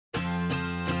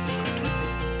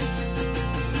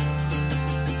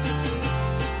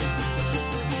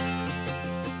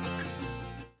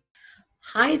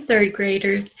Hi, third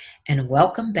graders, and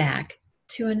welcome back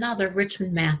to another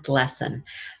Richmond Math lesson.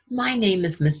 My name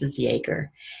is Mrs. Yeager,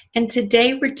 and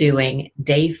today we're doing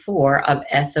day 4 of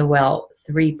SOL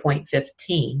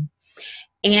 3.15.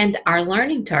 And our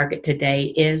learning target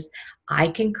today is I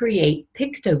can create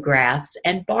pictographs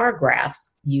and bar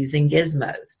graphs using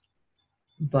gizmos.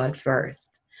 But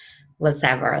first, let's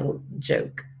have our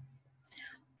joke.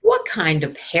 What kind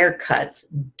of haircuts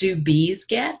do bees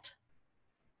get?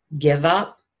 Give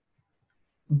up?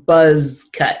 Buzz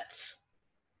cuts.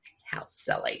 How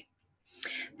silly.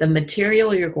 The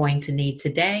material you're going to need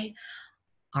today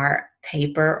are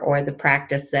paper or the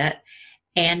practice set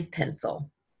and pencil.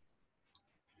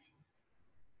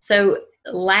 So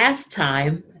last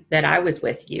time that I was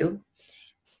with you,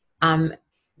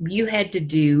 you had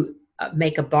to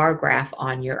make a bar graph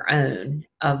on your own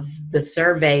of the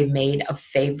survey made of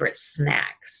favorite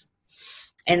snacks.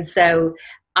 And so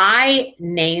I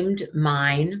named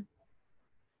mine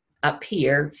up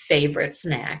here, favorite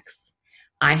snacks.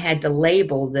 I had to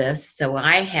label this, so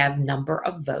I have number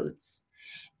of votes.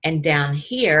 And down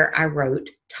here, I wrote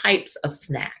types of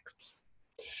snacks.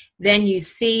 Then you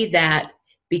see that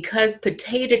because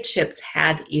potato chips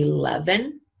had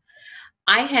 11,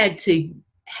 I had to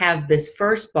have this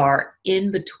first bar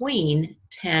in between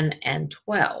 10 and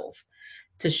 12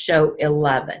 to show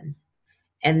 11.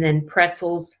 And then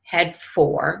pretzels had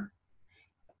 4.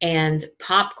 And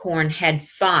popcorn had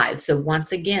 5. So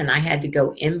once again, I had to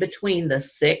go in between the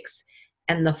 6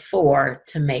 and the 4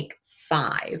 to make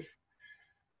 5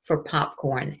 for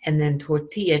popcorn. And then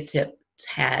tortilla chips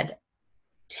had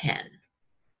 10.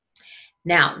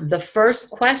 Now, the first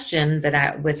question that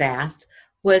I was asked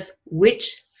was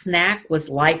which snack was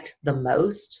liked the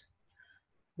most?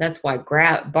 That's why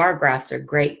bar graphs are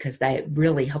great, because that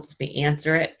really helps me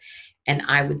answer it. And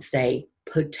I would say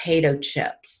potato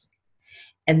chips.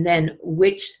 And then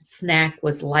which snack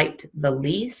was liked the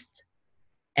least?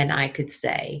 And I could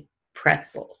say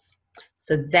pretzels.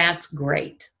 So that's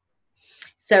great.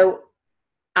 So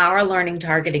our learning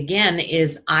target again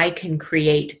is I can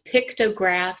create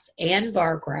pictographs and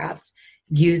bar graphs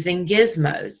using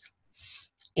gizmos.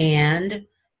 And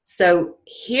so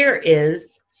here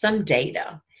is some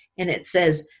data. And it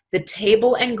says the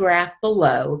table and graph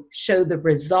below show the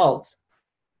results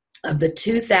of the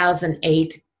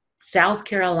 2008 South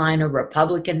Carolina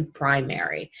Republican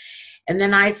primary. And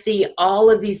then I see all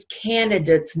of these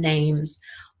candidates' names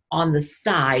on the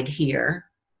side here,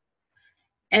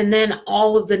 and then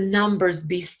all of the numbers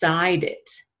beside it.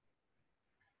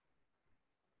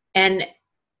 And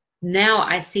now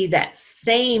I see that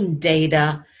same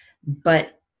data,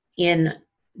 but in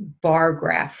bar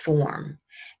graph form.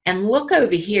 And look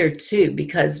over here too,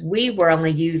 because we were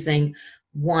only using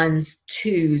 1s,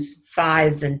 2s,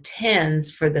 5s, and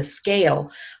 10s for the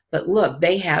scale. But look,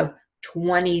 they have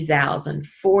 20,000,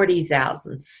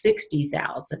 40,000,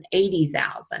 60,000,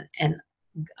 80,000, and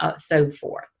so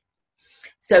forth.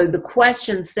 So the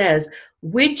question says,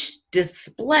 which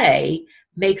display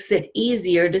makes it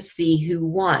easier to see who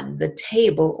won, the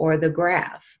table or the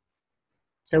graph?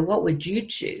 So what would you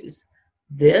choose,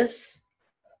 this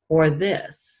or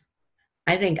this?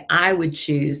 I think I would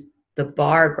choose the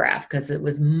bar graph because it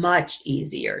was much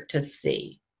easier to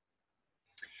see.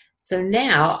 So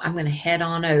now I'm going to head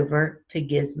on over to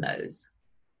Gizmos.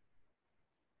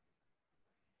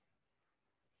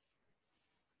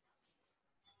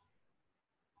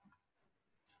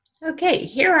 Okay,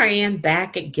 here I am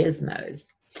back at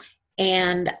Gizmos,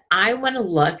 and I want to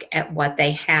look at what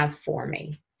they have for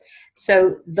me.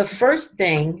 So the first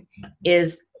thing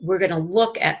is we're going to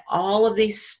look at all of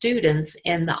these students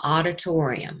in the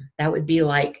auditorium. That would be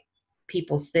like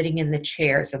people sitting in the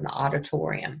chairs in the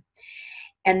auditorium.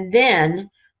 And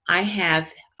then I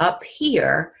have up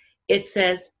here, it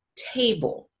says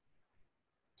table.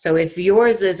 So if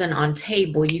yours isn't on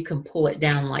table, you can pull it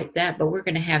down like that, but we're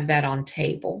going to have that on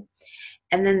table.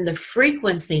 And then the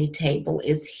frequency table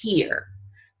is here.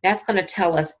 That's going to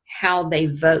tell us how they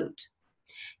vote.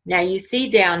 Now you see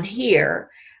down here,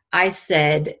 I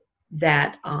said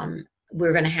that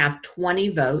we're going to have 20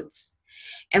 votes.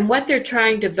 And what they're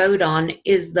trying to vote on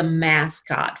is the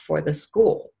mascot for the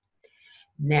school.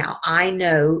 Now I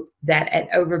know that at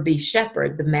Overby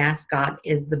Shepherd, the mascot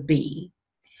is the bee.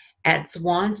 At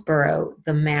Swansboro,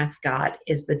 the mascot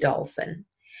is the dolphin.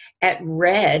 At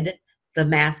Red, the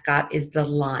mascot is the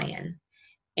lion.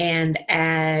 And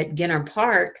at Ginner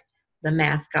Park, the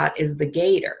mascot is the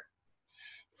gator.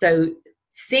 So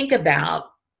think about,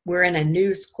 we're in a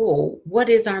new school. What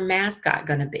is our mascot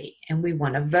going to be? And we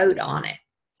want to vote on it.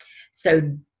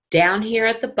 So down here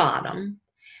at the bottom,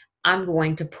 I'm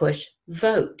going to push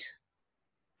vote.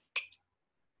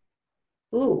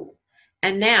 Ooh.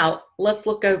 And now let's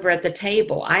look over at the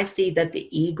table. I see that the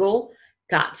eagle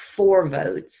got 4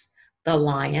 votes, the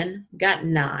lion got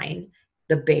 9,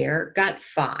 the bear got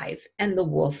 5, and the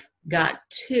wolf got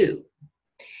 2.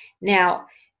 Now,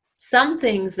 some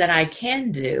things that I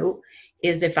can do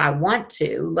is if I want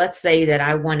to, let's say that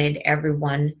I wanted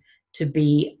everyone to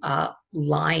be a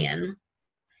lion,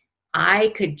 I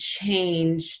could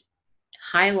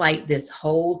highlight this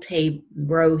whole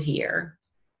row here,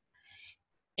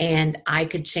 and I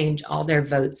could change all their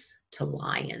votes to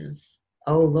lions.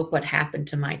 Oh, look what happened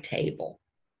to my table.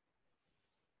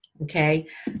 Okay,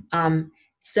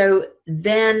 so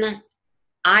then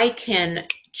I can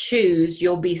choose,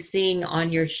 you'll be seeing on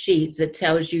your sheets, it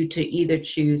tells you to either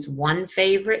choose 1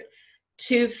 favorite,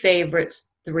 2 favorites,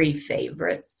 3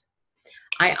 favorites.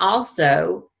 I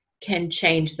also can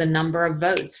change the number of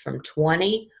votes from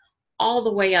 20 all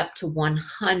the way up to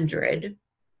 100.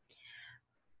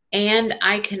 And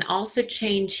I can also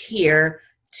change here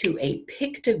to a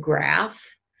pictograph.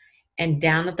 And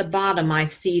down at the bottom, I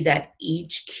see that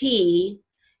each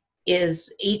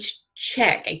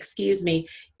check,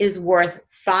 is worth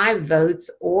 5 votes,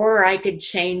 or I could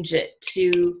change it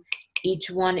to each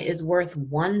one is worth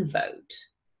 1 vote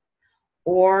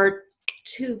or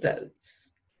 2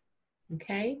 votes.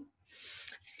 Okay,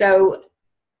 so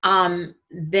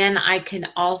then I can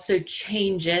also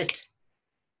change it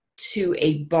to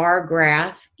a bar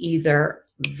graph, either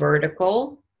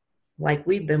vertical, like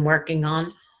we've been working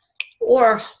on,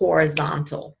 or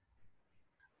horizontal.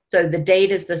 So the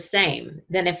date is the same.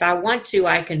 Then if I want to,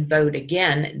 I can vote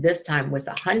again, this time with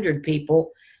 100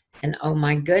 people, and oh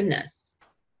my goodness.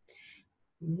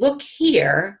 Look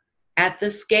here at the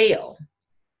scale.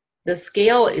 The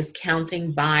scale is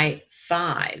counting by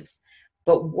 5s.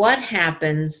 But what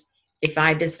happens if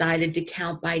I decided to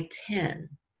count by 10?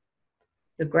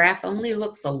 The graph only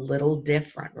looks a little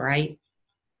different, right?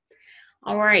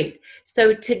 All right,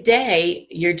 so today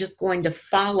you're just going to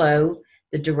follow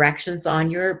the directions on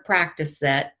your practice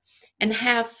set and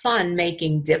have fun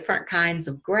making different kinds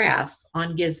of graphs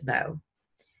on Gizmo.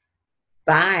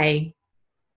 Bye.